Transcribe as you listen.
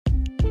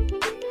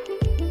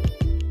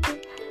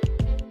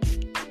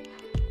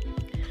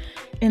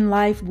In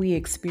life, we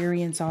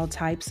experience all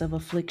types of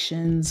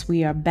afflictions.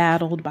 We are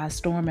battled by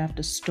storm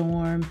after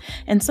storm.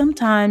 And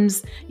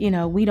sometimes,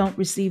 we don't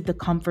receive the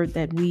comfort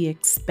that we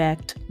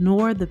expect,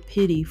 nor the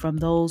pity from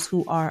those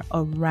who are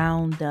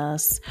around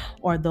us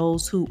or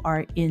those who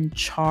are in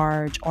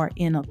charge or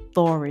in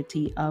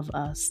authority of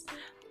us.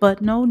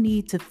 But no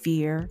need to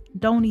fear.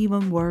 Don't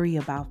even worry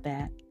about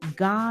that.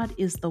 God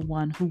is the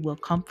one who will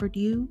comfort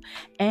you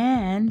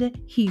and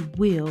he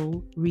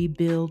will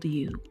rebuild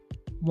you.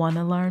 Want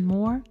to learn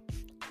more?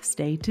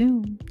 Stay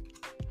tuned.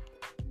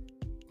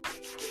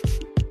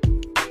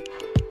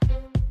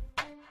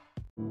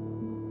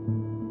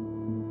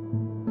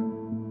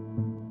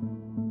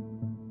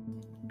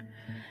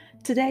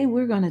 Today,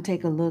 we're going to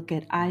take a look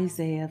at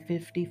Isaiah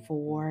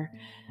 54,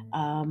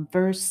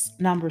 verse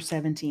number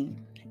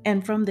 17.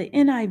 And from the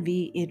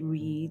NIV, it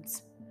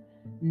reads,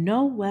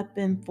 "No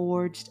weapon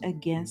forged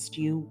against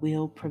you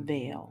will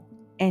prevail,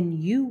 and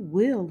you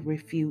will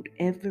refute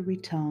every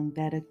tongue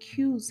that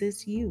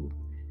accuses you.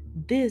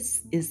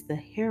 This is the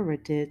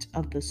heritage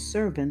of the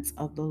servants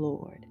of the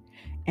Lord,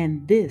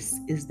 and this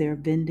is their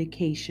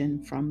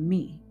vindication from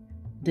me,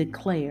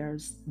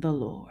 declares the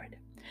Lord."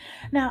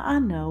 Now, I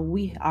know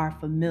we are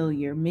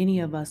familiar.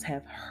 Many of us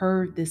have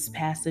heard this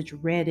passage,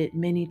 read it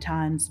many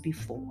times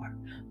before.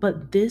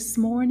 But this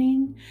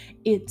morning,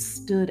 it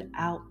stood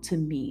out to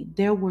me.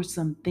 There were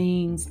some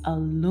things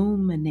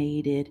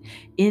illuminated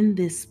in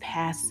this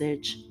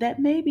passage that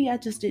maybe I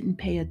just didn't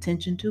pay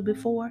attention to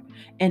before.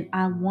 And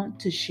I want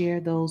to share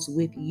those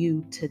with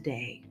you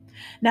today.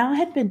 Now, I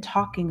had been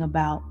talking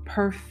about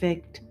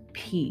perfect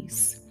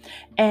peace.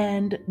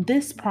 And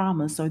this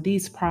promise, or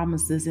these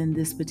promises in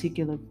this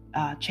particular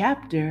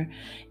chapter,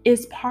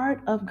 is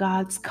part of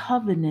God's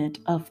covenant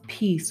of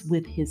peace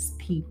with his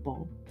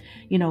people.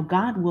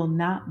 God will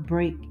not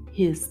break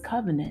his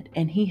covenant,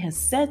 and he has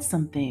said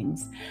some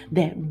things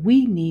that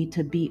we need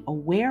to be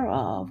aware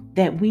of,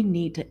 that we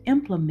need to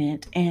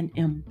implement and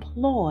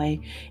employ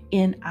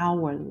in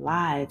our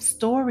lives,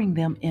 storing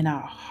them in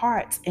our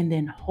hearts and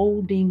then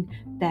holding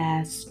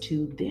fast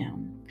to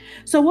them.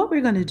 So, what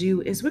we're going to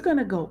do is we're going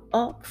to go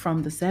up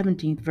from the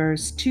 17th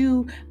verse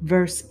to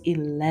verse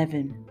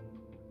 11.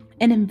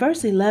 And in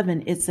verse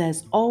 11, it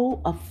says,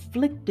 "O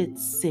afflicted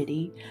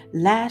city,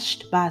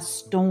 lashed by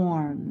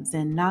storms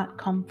and not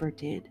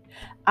comforted,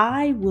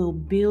 I will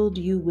build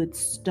you with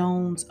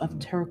stones of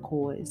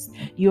turquoise,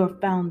 your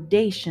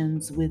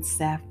foundations with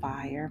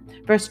sapphire."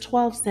 Verse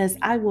 12 says,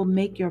 "I will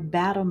make your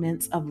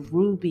battlements of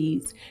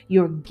rubies,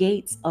 your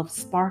gates of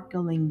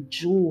sparkling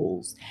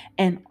jewels,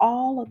 and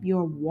all of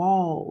your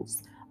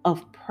walls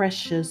of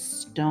precious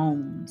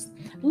stones."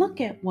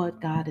 Look at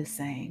what God is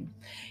saying.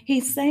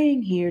 He's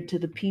saying here to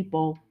the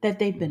people that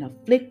they've been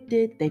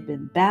afflicted, they've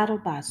been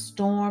battled by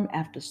storm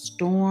after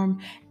storm,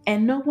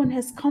 and no one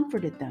has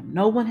comforted them.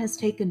 No one has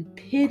taken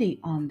pity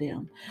on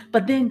them.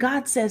 But then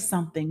God says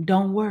something,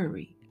 don't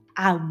worry.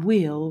 I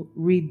will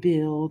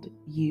rebuild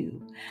you.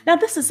 Now,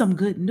 this is some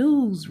good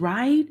news,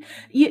 right?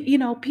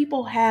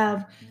 People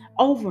have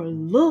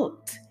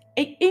overlooked,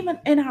 even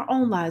in our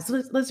own lives.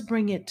 Let's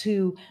bring it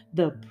to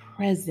the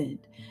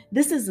present.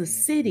 This is a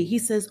city. He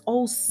says,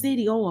 "Oh,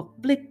 city, oh,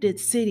 afflicted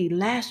city,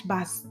 lashed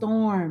by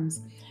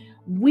storms."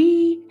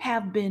 We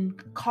have been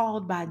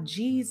called by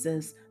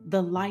Jesus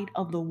the light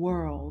of the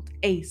world,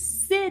 a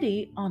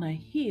city on a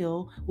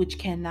hill which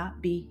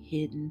cannot be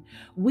hidden.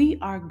 We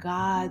are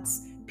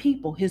God's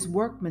people, his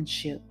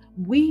workmanship.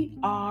 We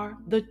are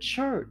the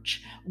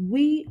church.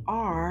 We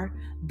are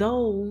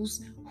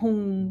those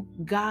whom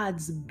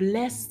God's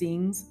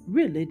blessings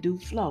really do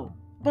flow.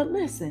 But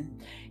listen,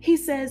 he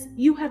says,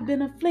 you have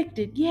been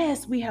afflicted.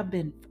 Yes, we have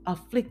been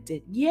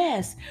afflicted.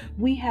 Yes,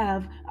 we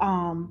have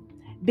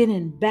been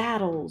in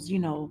battles,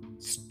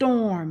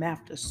 storm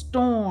after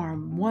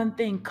storm. One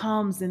thing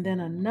comes and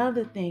then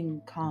another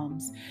thing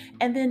comes.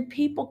 And then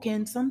people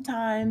can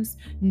sometimes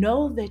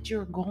know that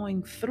you're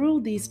going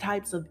through these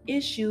types of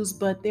issues,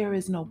 but there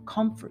is no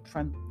comfort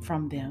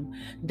from them.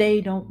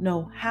 They don't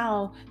know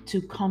how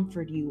to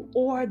comfort you,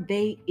 or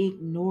they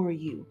ignore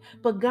you.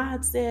 But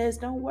God says,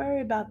 don't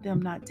worry about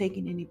them not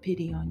taking any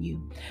pity on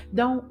you.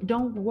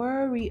 Don't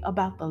worry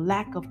about the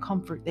lack of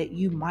comfort that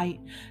you might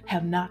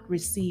have not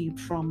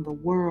received from the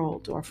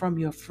world or from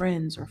your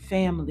friends or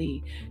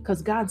family,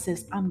 because God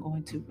says, I'm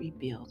going to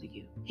rebuild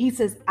you. He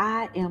says,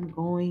 I am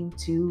going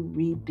to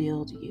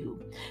rebuild you.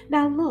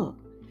 Now look,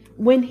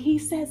 when he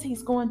says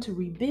he's going to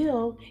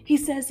rebuild, he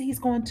says he's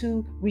going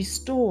to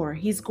restore,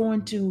 he's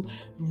going to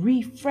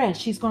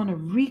refresh, he's going to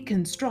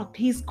reconstruct,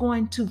 he's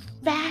going to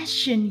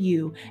fashion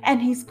you,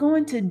 and he's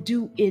going to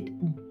do it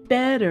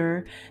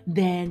better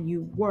than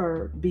you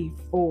were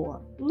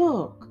before.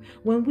 Look,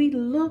 when we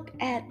look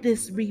at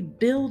this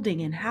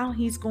rebuilding and how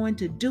he's going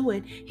to do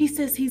it, he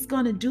says he's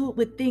going to do it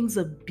with things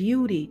of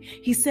beauty.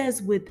 He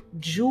says with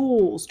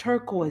jewels,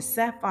 turquoise,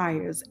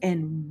 sapphires,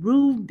 and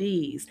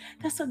rubies.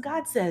 That's what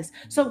God says.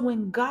 So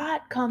when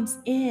God comes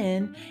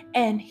in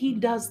and he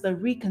does the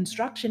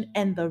reconstruction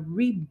and the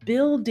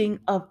rebuilding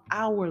of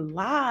our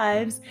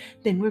lives,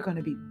 then we're going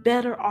to be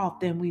better off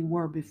than we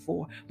were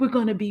before. We're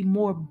going to be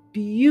more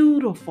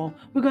beautiful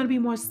powerful. We're going to be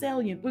more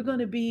salient. We're going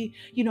to be,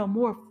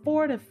 more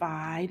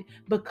fortified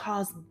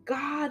because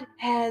God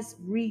has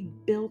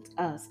rebuilt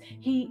us.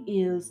 He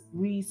is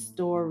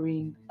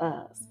restoring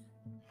us.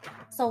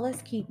 So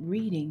let's keep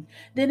reading.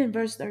 Then in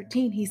verse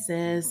 13, he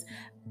says,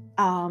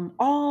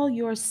 all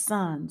your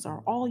sons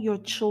or all your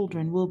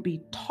children will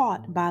be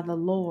taught by the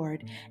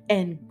Lord,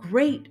 and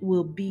great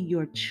will be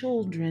your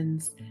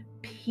children's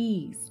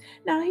peace.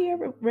 Now,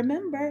 here,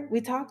 remember,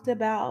 we talked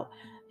about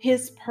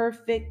his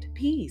perfect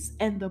peace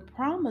and the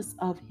promise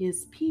of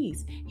his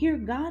peace. Here,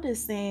 God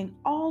is saying,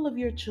 all of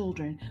your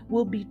children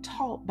will be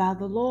taught by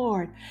the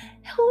Lord.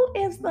 Who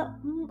is the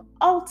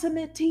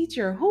ultimate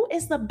teacher? Who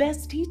is the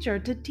best teacher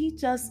to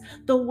teach us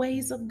the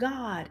ways of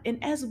God?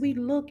 And as we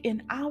look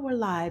in our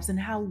lives and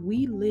how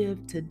we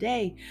live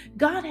today,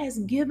 God has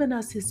given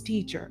us his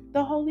teacher,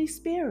 the Holy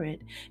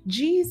Spirit.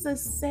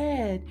 Jesus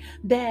said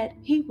that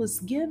he was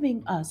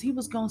giving us, he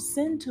was going to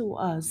send to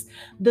us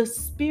the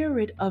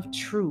Spirit of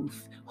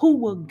truth who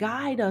will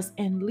guide us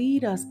and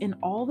lead us in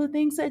all the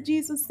things that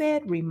Jesus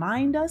said,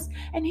 remind us,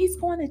 and he's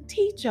going to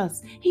teach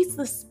us. He's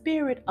the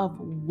Spirit of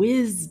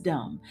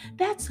wisdom.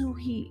 That's who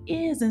he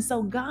is. And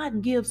so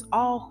God gives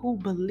all who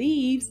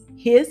believes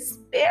his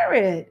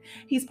Spirit.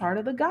 He's part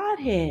of the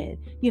Godhead,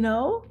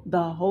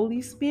 the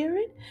Holy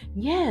Spirit.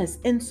 Yes.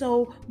 And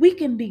so we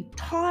can be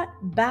taught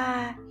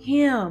by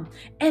him,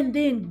 and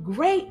then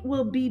great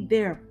will be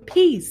their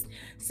peace.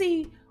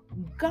 See,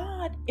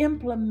 God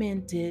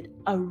implemented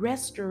a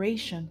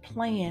restoration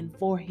plan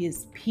for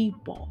his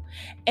people,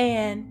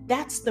 and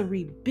that's the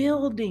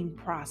rebuilding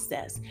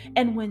process.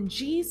 And when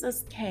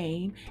Jesus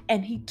came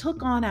and he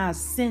took on our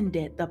sin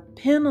debt, the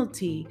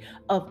penalty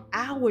of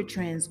our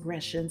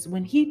transgressions,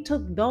 when he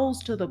took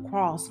those to the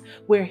cross,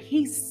 where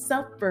he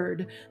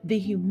suffered the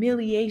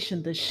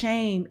humiliation, the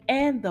shame,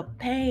 and the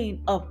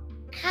pain of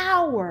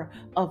our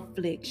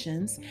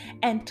afflictions,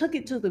 and took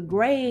it to the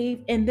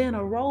grave, and then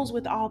arose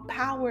with all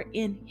power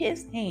in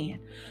his hand.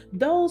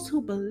 Those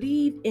who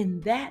believe in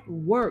that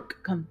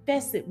work,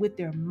 confess it with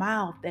their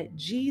mouth that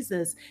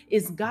Jesus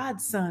is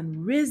God's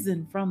Son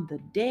risen from the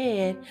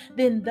dead,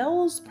 then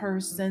those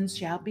persons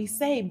shall be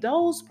saved.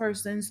 Those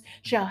persons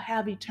shall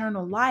have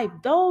eternal life.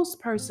 Those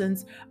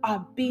persons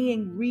are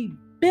being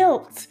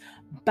rebuilt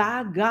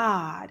by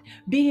God,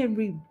 being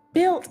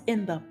rebuilt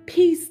in the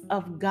peace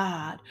of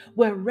God,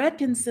 where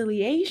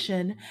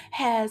reconciliation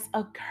has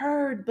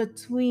occurred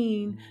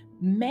between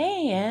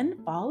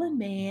man, fallen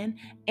man,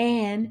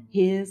 and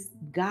his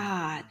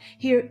God.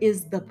 Here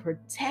is the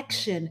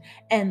protection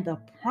and the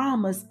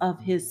promise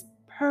of his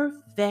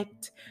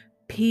perfect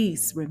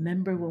peace.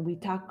 Remember, when we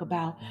talk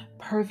about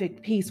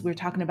perfect peace, we're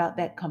talking about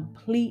that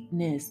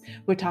completeness.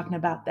 We're talking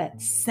about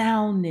that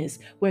soundness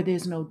where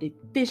there's no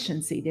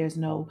deficiency, there's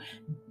no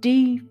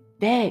defect,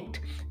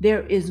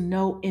 there is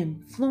no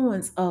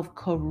influence of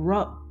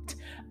corrupt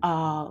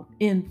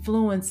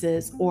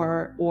influences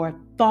or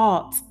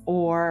thoughts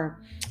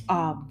or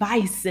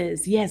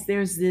vices. Yes,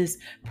 there's this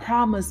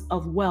promise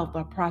of wealth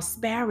or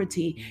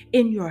prosperity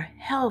in your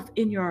health,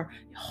 in your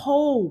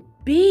whole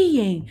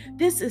being.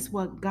 This is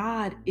what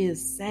God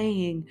is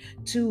saying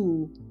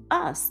to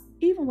us.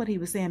 Even what he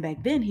was saying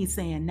back then, he's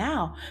saying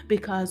now,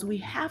 because we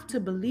have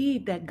to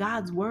believe that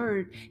God's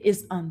word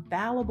is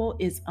infallible,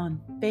 is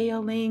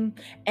unfailing,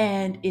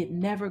 and it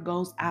never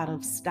goes out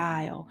of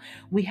style.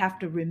 We have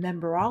to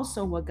remember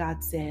also what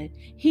God said.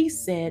 He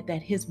said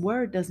that his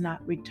word does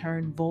not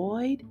return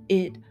void.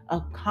 It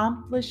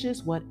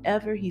accomplishes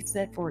whatever he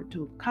set for it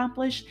to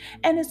accomplish,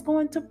 and it's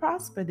going to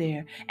prosper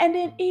there. And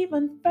then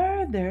even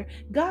further,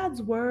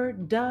 God's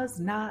word does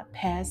not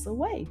pass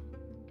away.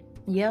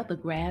 Yeah, the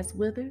grass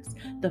withers,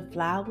 the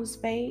flowers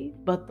fade,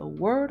 but the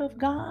word of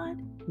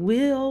God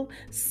will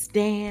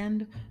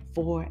stand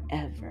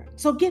forever.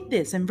 So get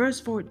this, in verse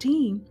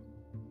 14,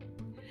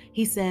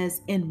 he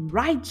says, in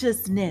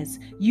righteousness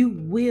you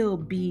will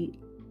be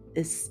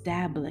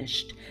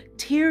established.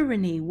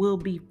 Tyranny will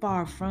be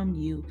far from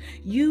you.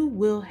 You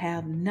will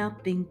have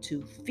nothing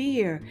to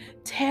fear.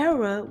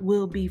 Terror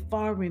will be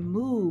far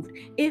removed.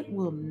 It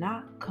will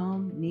not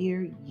come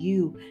near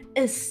you.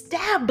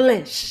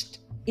 Established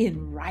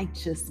in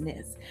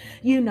righteousness.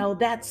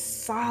 That's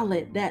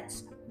solid,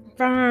 that's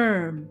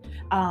firm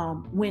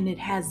when it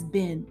has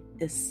been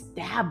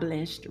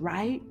established,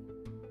 right?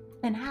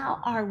 And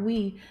how are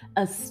we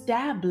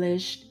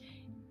established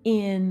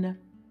in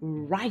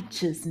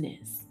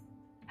righteousness?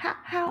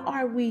 How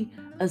are we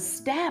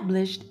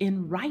established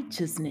in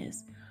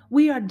righteousness?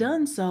 We are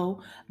done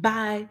so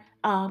by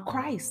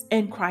Christ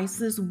and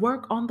Christ's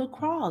work on the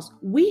cross.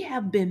 We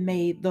have been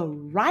made the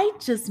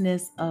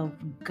righteousness of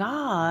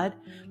God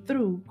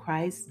through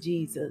Christ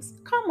Jesus.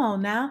 Come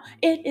on now.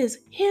 It is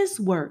his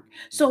work.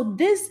 So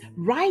this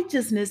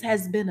righteousness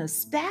has been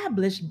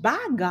established by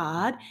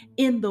God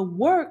in the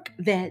work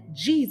that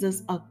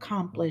Jesus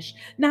accomplished.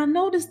 Now,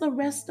 notice the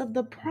rest of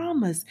the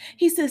promise.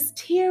 He says,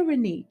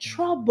 tyranny,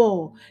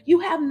 trouble. You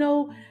have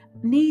no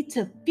need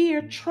to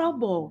fear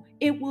trouble.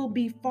 It will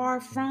be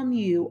far from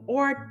you,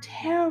 or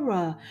terror.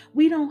 terror.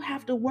 We don't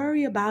have to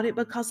worry about it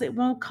because it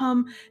won't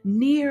come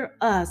near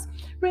us.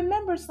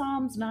 Remember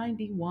Psalms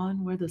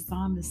 91, where the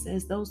psalmist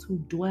says, "Those who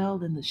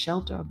dwell in the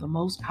shelter of the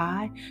Most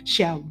High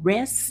shall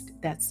rest,"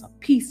 that's a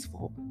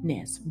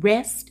peacefulness,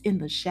 "rest in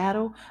the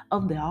shadow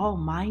of the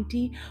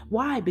Almighty."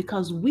 Why?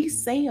 Because we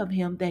say of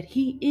him that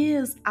he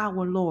is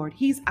our Lord.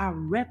 He's our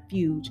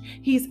refuge.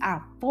 He's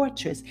our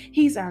fortress.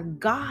 He's our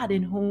God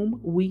in whom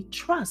we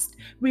trust.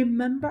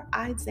 Remember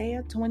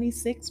Isaiah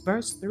 26,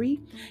 verse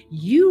 3?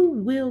 "You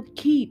will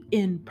keep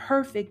in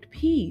perfect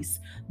peace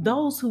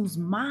those whose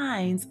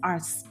minds are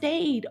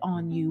stayed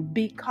on you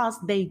because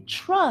they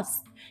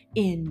trust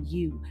in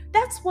you."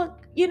 That's what,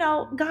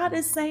 God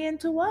is saying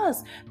to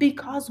us.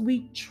 Because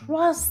we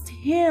trust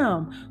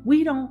him,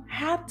 we don't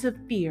have to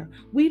fear.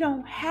 We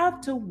don't have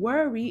to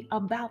worry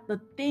about the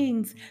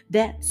things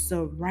that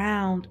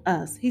surround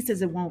us. He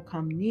says it won't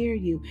come near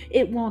you.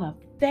 It won't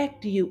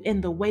affect you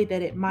in the way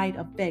that it might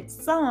affect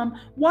some.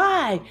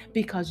 Why?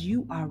 Because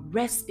you are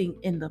resting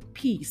in the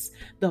peace,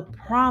 the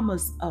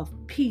promise of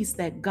peace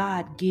that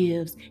God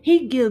gives.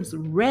 He gives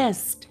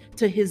rest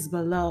to his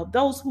beloved,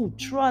 those who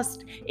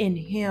trust in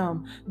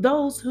him,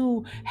 those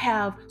who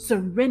have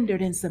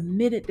surrendered and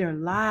submitted their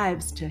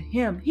lives to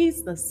him.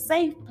 He's the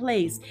safe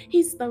place.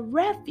 He's the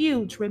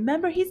refuge.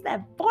 Remember, he's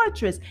that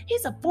fortress.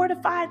 He's a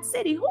fortified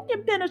city. Who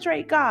can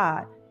penetrate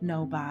God?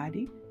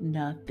 Nobody,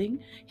 nothing.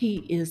 He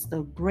is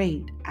the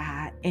great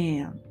I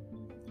am.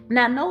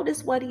 Now,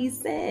 notice what he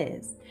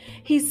says.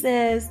 He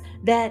says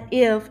that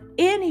if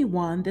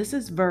anyone, this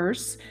is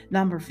verse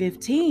number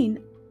 15,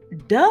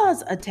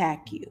 does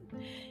attack you,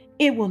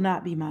 it will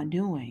not be my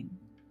doing.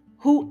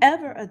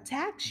 Whoever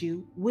attacks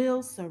you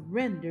will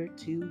surrender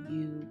to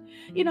you.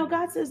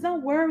 God says,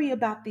 don't worry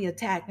about the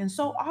attack. And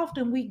so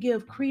often we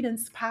give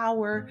credence,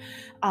 power,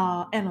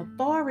 and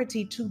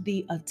authority to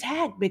the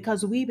attack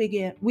because we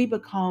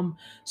become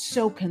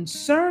so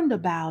concerned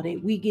about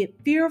it. We get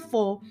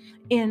fearful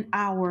in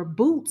our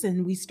boots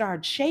and we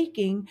start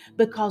shaking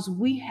because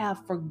we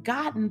have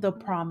forgotten the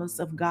promise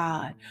of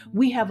God.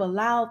 We have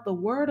allowed the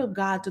word of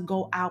God to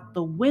go out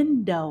the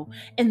window.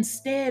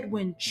 Instead,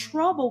 when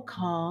trouble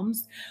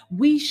comes,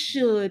 we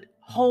should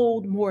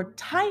hold more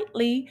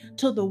tightly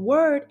to the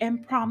word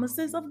and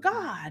promises of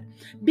God,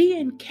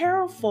 being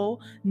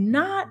careful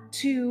not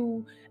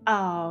to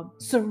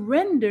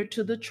surrender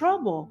to the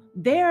trouble.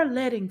 They're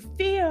letting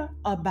fear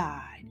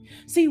abide.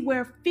 See,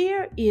 where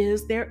fear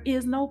is, there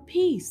is no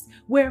peace.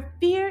 Where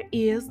fear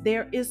is,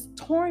 there is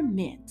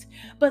torment.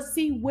 But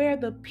see, where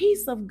the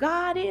peace of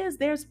God is,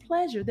 there's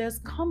pleasure, there's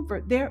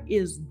comfort, there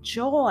is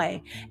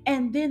joy.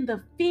 And then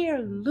the fear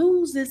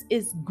loses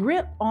its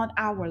grip on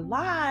our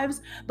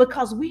lives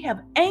because we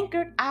have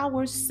anchored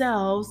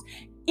ourselves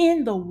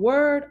in the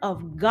word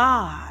of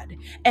God.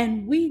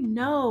 And we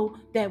know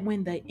that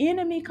when the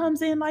enemy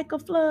comes in like a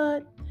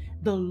flood,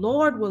 the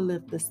Lord will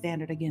lift the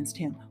standard against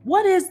him.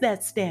 What is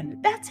that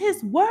standard? That's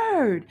his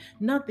word.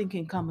 Nothing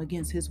can come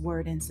against his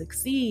word and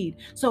succeed.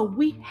 So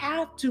we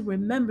have to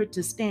remember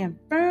to stand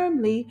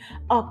firmly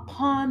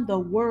upon the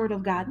word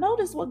of God.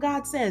 Notice what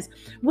God says.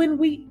 When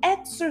we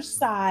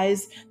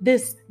exercise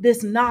this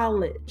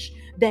knowledge,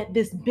 that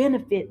this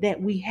benefit that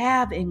we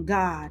have in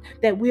God,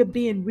 that we're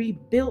being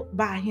rebuilt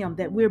by him,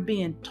 that we're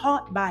being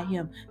taught by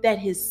him, that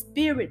his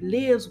spirit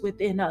lives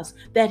within us,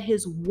 that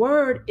his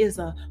word is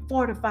a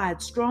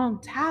fortified, strong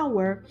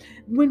tower.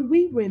 When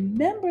we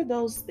remember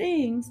those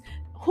things,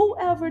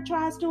 whoever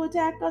tries to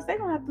attack us, they're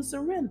going to have to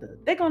surrender.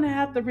 They're going to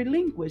have to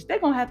relinquish.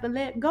 They're going to have to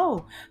let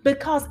go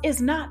because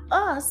it's not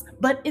us,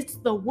 but it's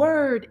the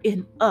word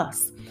in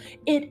us.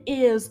 It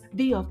is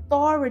the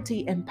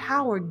authority and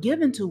power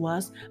given to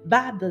us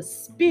by the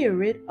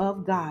Spirit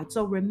of God.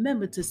 So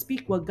remember to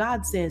speak what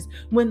God says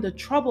when the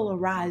trouble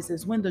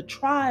arises, when the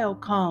trial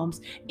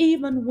comes,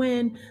 even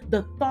when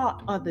the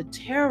thought or the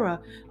terror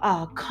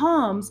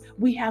comes,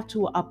 we have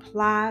to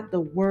apply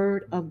the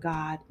word of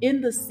God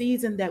in the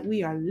season that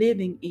we are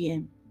living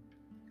in.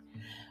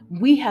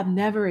 We have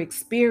never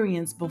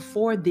experienced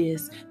before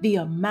this the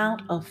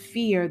amount of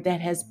fear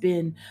that has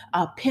been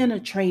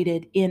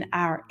penetrated in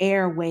our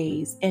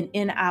airways and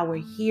in our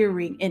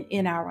hearing and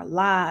in our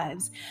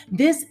lives.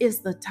 This is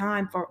the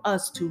time for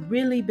us to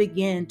really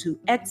begin to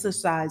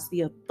exercise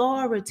the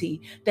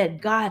authority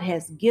that God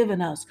has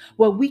given us,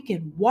 where we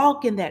can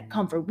walk in that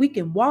comfort, we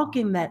can walk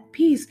in that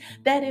peace,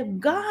 that if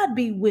God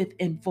be with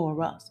and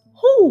for us,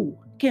 who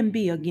can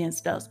be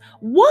against us?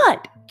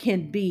 What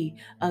can be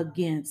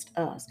against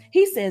us?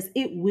 He says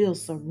it will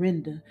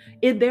surrender.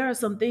 If there are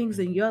some things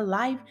in your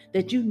life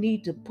that you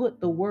need to put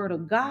the word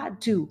of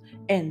God to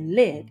and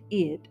let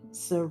it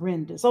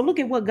surrender. So look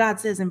at what God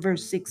says in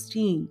verse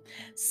 16.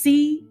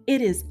 "See,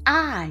 it is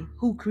I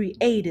who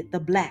created the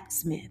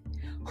blacksmith,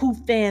 who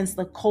fans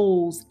the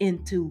coals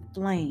into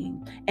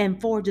flame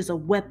and forges a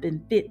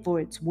weapon fit for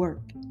its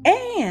work.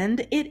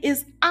 And it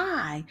is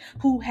I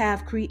who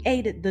have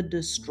created the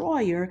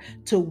destroyer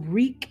to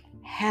wreak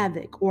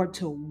havoc or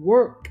to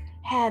work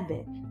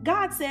havoc."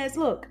 God says,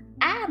 look,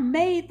 I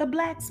made the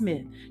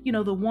blacksmith,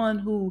 the one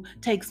who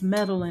takes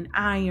metal and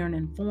iron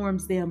and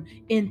forms them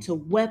into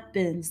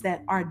weapons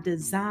that are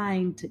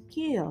designed to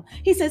kill.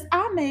 He says,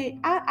 I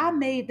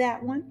made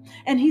that one.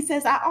 And he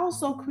says, I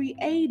also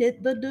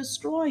created the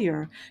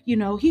destroyer.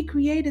 He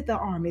created the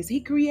armies. He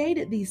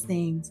created these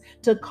things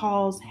to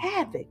cause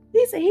havoc.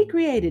 He said he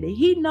created it.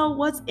 He know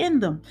what's in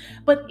them.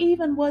 But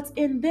even what's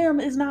in them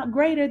is not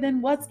greater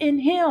than what's in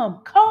him.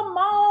 Come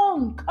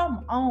on,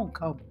 come on,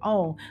 come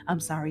on. I'm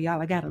sorry,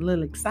 y'all. I got a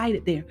little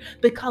excited there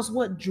because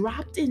what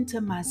dropped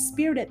into my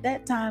spirit at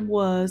that time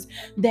was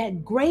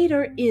that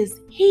greater is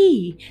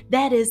he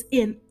that is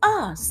in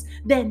us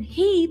than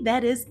he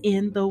that is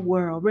in the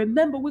world.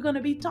 Remember, we're going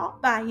to be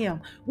taught by him.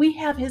 We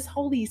have his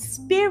Holy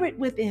Spirit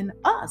within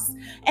us.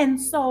 And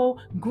so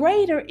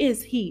greater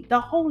is he, the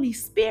Holy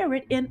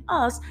Spirit in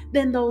us,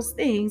 than those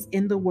things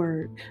in the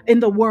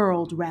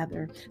world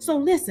rather. So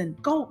listen,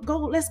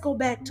 let's go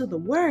back to the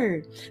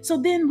word. So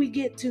then we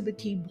get to the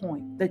key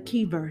point, the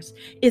key verse.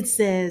 It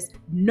says,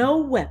 no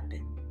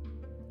weapon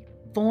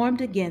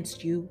formed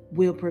against you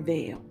will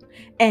prevail,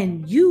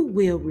 and you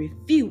will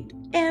refute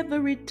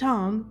every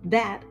tongue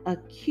that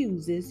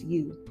accuses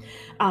you.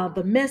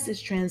 The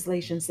Message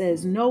translation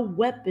says, no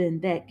weapon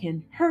that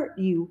can hurt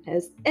you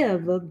has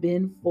ever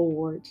been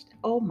forged.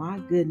 Oh my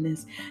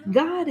goodness.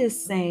 God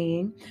is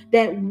saying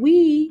that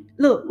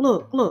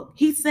look.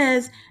 He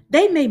says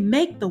they may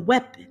make the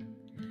weapon,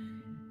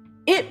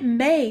 it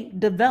may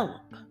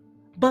develop,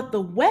 but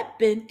the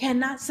weapon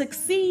cannot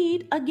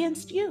succeed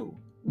against you.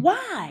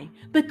 Why?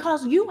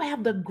 Because you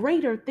have the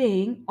greater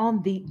thing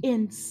on the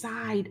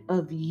inside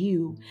of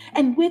you.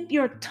 And with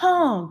your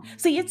tongue,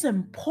 see, it's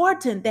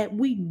important that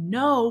we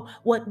know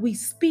what we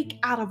speak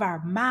out of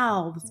our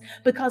mouths,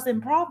 because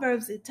in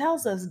Proverbs, it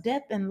tells us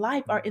death and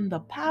life are in the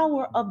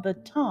power of the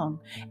tongue,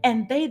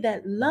 and they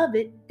that love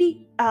it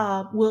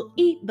will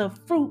eat the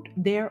fruit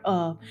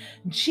thereof.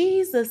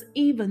 Jesus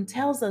even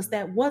tells us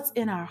that what's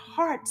in our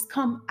hearts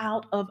come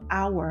out of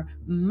our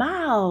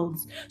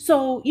mouths.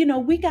 So,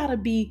 we got to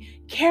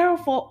be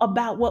careful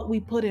about what we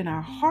put in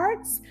our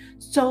hearts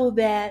so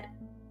that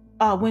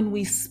when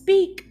we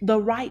speak, the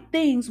right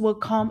things will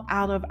come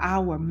out of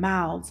our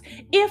mouths.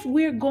 If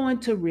we're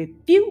going to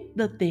refute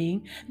the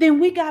thing,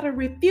 then we got to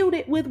refute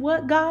it with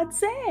what God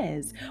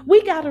says.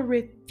 We got to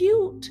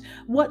refute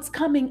what's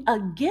coming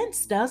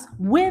against us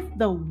with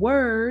the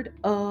word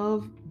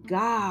of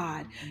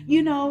God.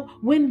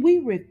 When we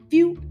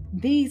refute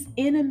these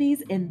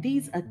enemies and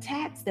these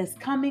attacks that's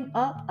coming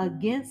up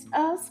against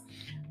us,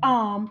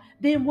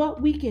 then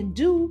what we can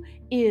do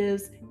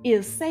is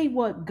say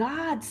what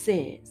God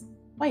says.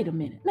 Wait a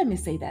minute. Let me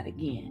say that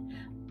again.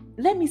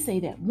 Let me say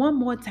that one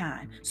more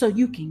time so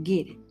you can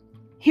get it.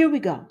 Here we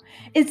go.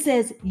 It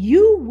says,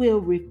 you will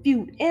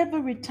refute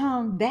every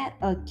tongue that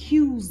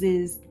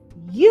accuses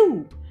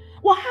you.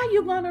 Well, how are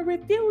you going to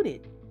refute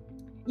it?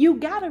 You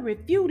got to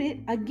refute it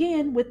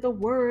again with the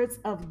words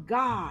of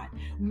God.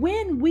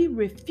 When we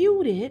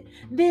refute it,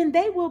 then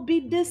they will be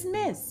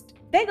dismissed.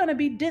 They're going to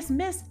be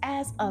dismissed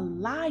as a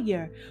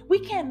liar. We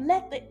can't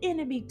let the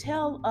enemy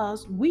tell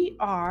us we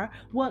are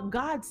what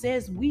God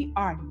says we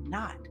are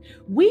not.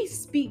 We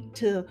speak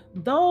to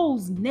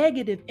those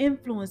negative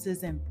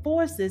influences and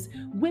forces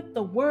with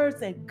the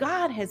words that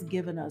God has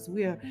given us.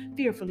 We are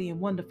fearfully and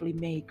wonderfully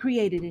made,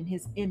 created in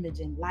his image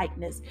and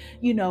likeness.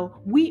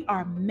 We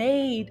are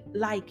made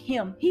like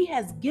him. He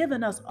has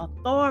given us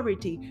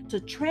authority to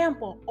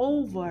trample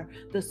over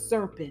the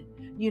serpent.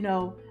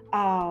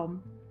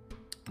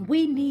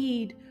 We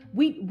need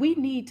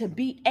to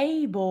be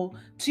able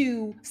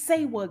to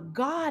say what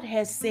God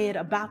has said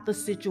about the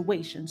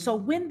situation. So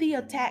when the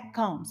attack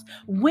comes,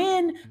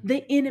 when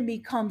the enemy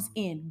comes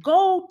in,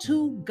 go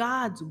to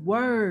God's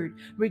word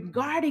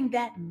regarding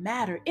that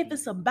matter. If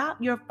it's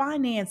about your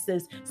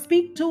finances,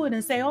 speak to it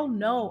and say, oh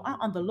no,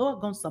 the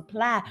Lord gonna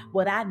supply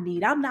what I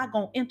need. I'm not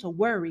gonna enter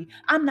worry.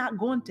 I'm not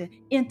going to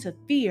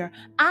interfere.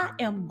 I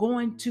am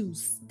going to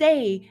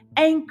stay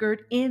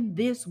anchored in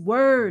this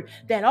word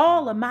that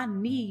all of my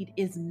need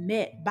is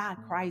met by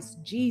Christ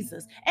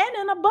Jesus, and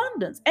in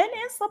abundance and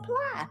in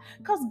supply,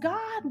 because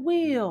God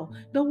will.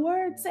 The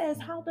word says,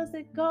 how does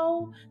it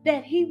go?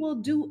 That he will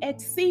do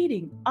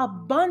exceeding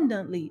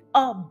abundantly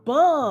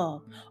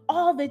above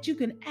all that you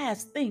can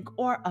ask, think,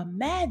 or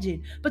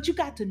imagine. But you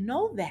got to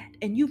know that,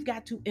 and you've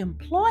got to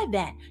employ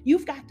that.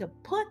 You've got to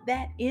put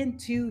that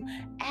into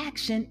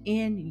action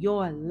in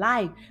your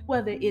life,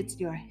 whether it's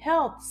your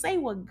health. Say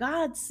what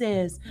God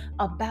says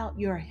about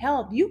your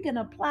health. You can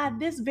apply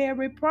this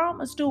very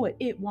promise to it.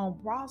 It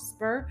won't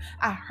prosper.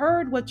 I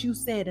heard what you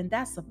said, and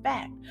that's a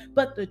fact.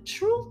 But the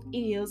truth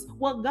is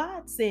what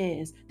God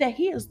says, that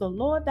he is the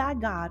Lord thy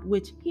God,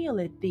 which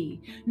healeth thee.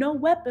 No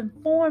weapon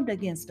formed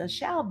against us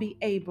shall be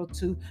able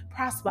to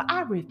prosper.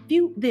 I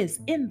refute this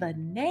in the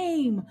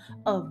name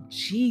of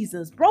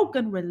Jesus.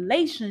 Broken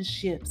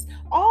relationships,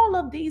 all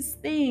of these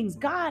things,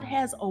 God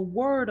has a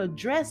word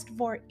addressed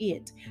for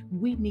it.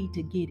 We need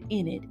to get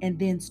in it and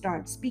then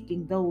start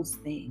speaking those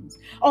things.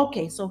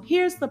 Okay, so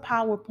here's the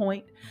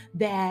PowerPoint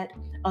that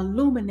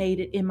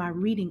illuminated in my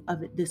reading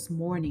of it this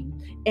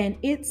morning. And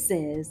it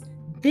says,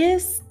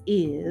 "This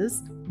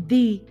is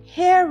the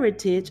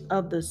heritage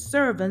of the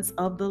servants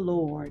of the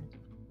Lord."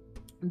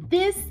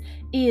 This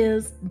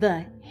is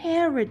the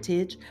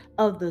heritage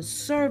of the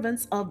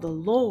servants of the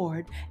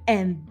Lord,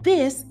 and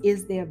this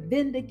is their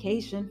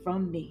vindication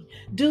from me.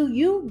 Do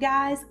you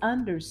guys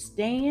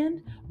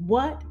understand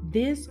what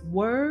this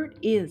word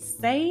is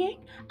saying?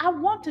 I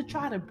want to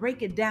try to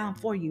break it down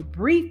for you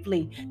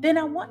briefly. Then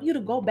I want you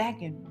to go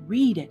back and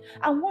read it.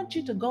 I want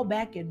you to go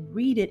back and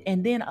read it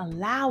and then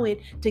allow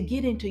it to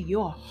get into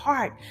your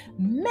heart.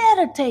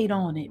 Meditate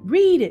on it,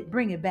 read it,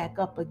 bring it back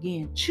up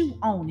again, chew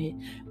on it,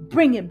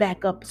 bring it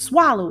back up,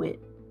 swallow it,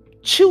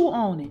 chew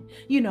on it,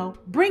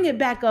 bring it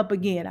back up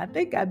again. I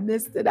think I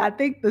missed it. I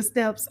think the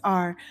steps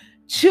are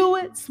chew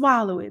it,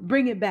 swallow it,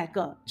 bring it back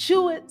up,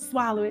 chew it,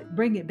 swallow it,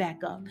 bring it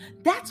back up.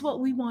 That's what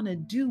we want to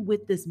do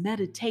with this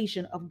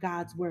meditation of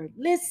God's word.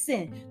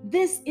 Listen,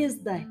 this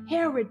is the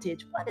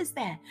heritage. What is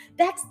that?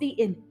 That's the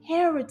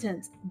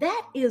inheritance.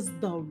 That is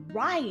the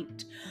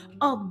right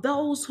of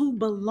those who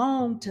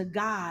belong to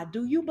God.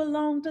 Do you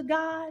belong to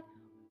God?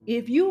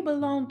 If you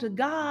belong to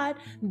God,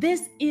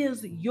 this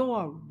is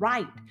your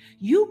right.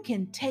 You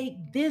can take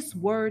this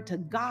word to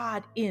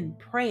God in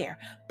prayer.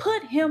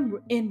 Put him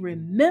in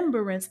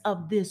remembrance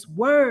of this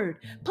word.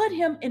 Put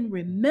him in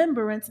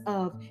remembrance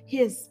of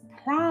his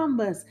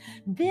promise.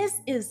 This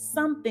is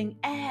something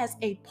as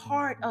a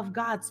part of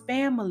God's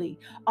family,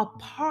 a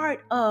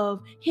part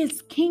of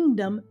his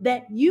kingdom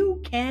that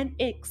you can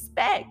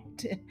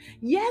expect.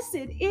 Yes,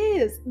 it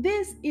is.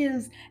 This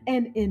is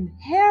an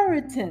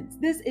inheritance.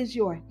 This is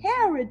your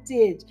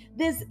heritage.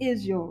 This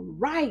is your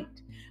right.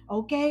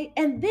 Okay.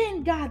 And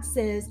then God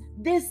says,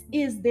 this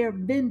is their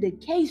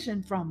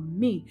vindication from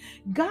me.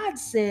 God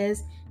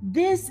says,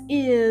 this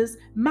is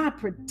my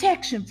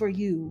protection for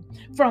you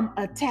from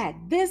attack.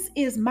 This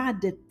is my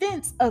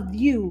defense of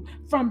you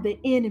from the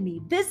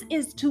enemy. This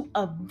is to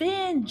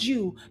avenge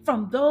you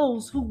from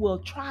those who will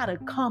try to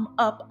come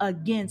up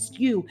against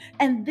you.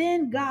 And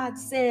then God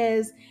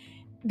says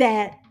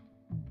that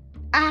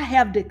I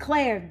have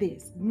declared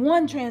this.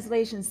 One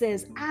translation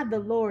says, I, the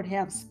Lord,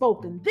 have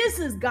spoken. This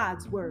is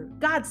God's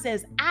word. God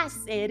says, I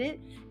said it,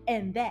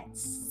 and that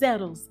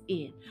settles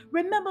it.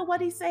 Remember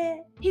what he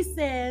said? He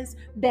says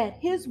that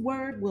his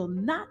word will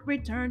not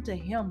return to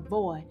him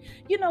void.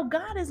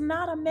 God is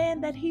not a man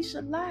that he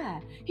should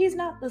lie. He's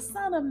not the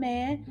son of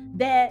man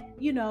that,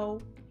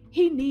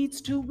 he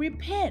needs to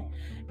repent.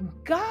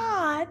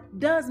 God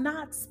does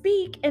not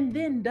speak and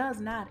then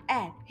does not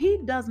act. He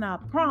does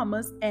not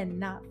promise and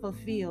not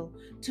fulfill.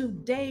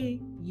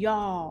 Today,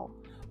 y'all,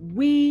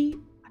 we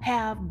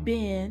have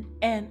been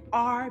and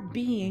are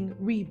being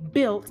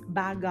rebuilt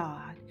by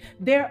God.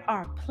 There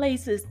are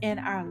places in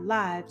our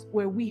lives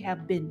where we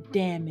have been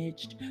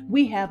damaged.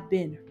 We have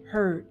been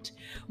hurt.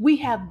 We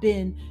have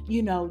been,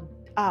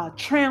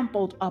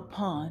 trampled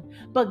upon.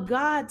 But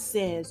God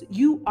says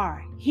you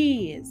are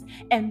his.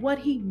 And what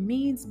he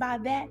means by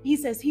that, he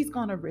says he's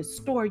going to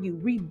restore you,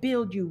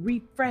 rebuild you,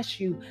 refresh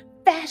you,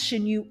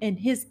 fashion you in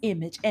his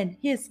image and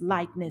his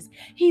likeness.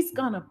 He's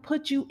going to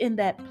put you in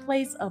that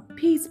place of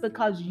peace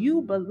because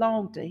you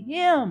belong to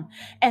him.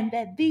 And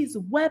that these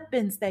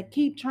weapons that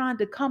keep trying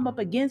to come up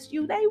against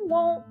you, they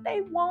won't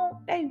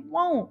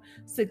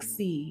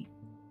succeed.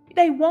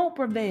 They won't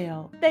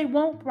prevail. They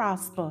won't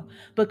prosper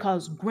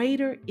because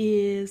greater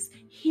is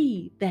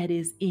he that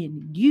is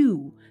in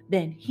you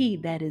than he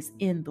that is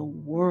in the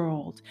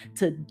world.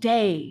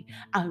 Today,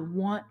 I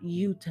want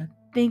you to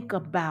think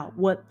about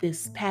what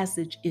this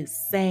passage is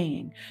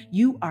saying.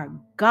 You are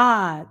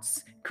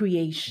God's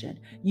creation.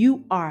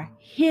 You are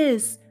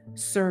his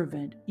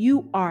servant.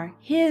 You are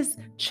his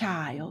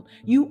child.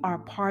 You are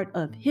part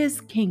of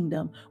his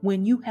kingdom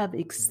when you have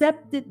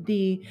accepted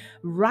the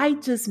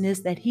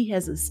righteousness that he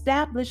has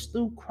established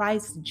through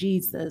Christ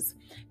Jesus.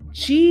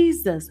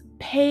 Jesus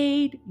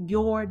paid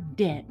your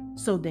debt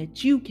so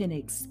that you can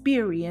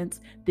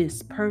experience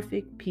this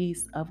perfect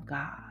peace of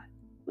God.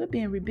 We're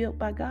being rebuilt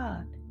by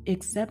God.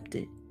 Accept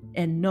it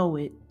and know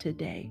it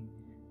today.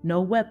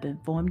 No weapon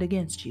formed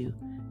against you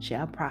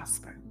shall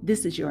prosper.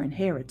 This is your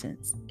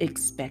inheritance.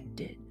 Expect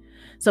it.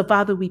 So,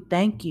 Father, we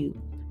thank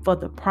you for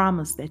the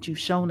promise that you've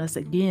shown us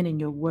again in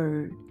your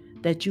word,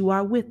 that you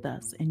are with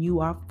us and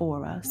you are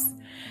for us,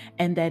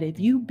 and that if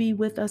you be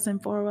with us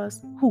and for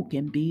us, who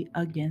can be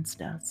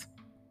against us?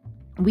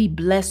 We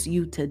bless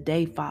you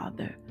today,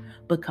 Father,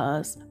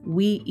 because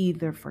we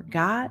either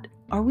forgot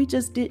or we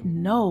just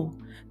didn't know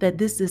that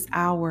this is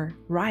our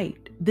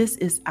right. This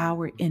is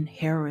our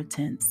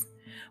inheritance.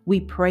 We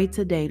pray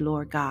today,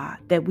 Lord God,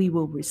 that we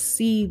will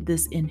receive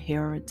this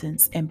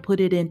inheritance and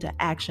put it into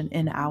action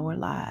in our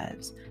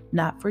lives,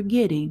 not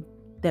forgetting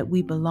that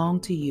we belong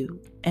to you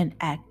and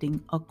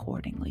acting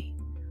accordingly.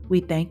 We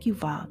thank you,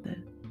 Father,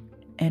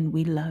 and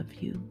we love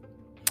you.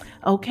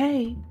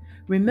 Okay,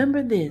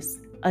 remember this,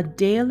 a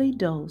daily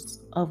dose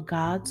of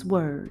God's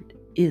word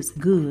is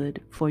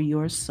good for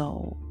your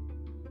soul.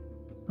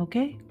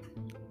 Okay,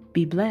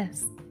 be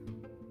blessed.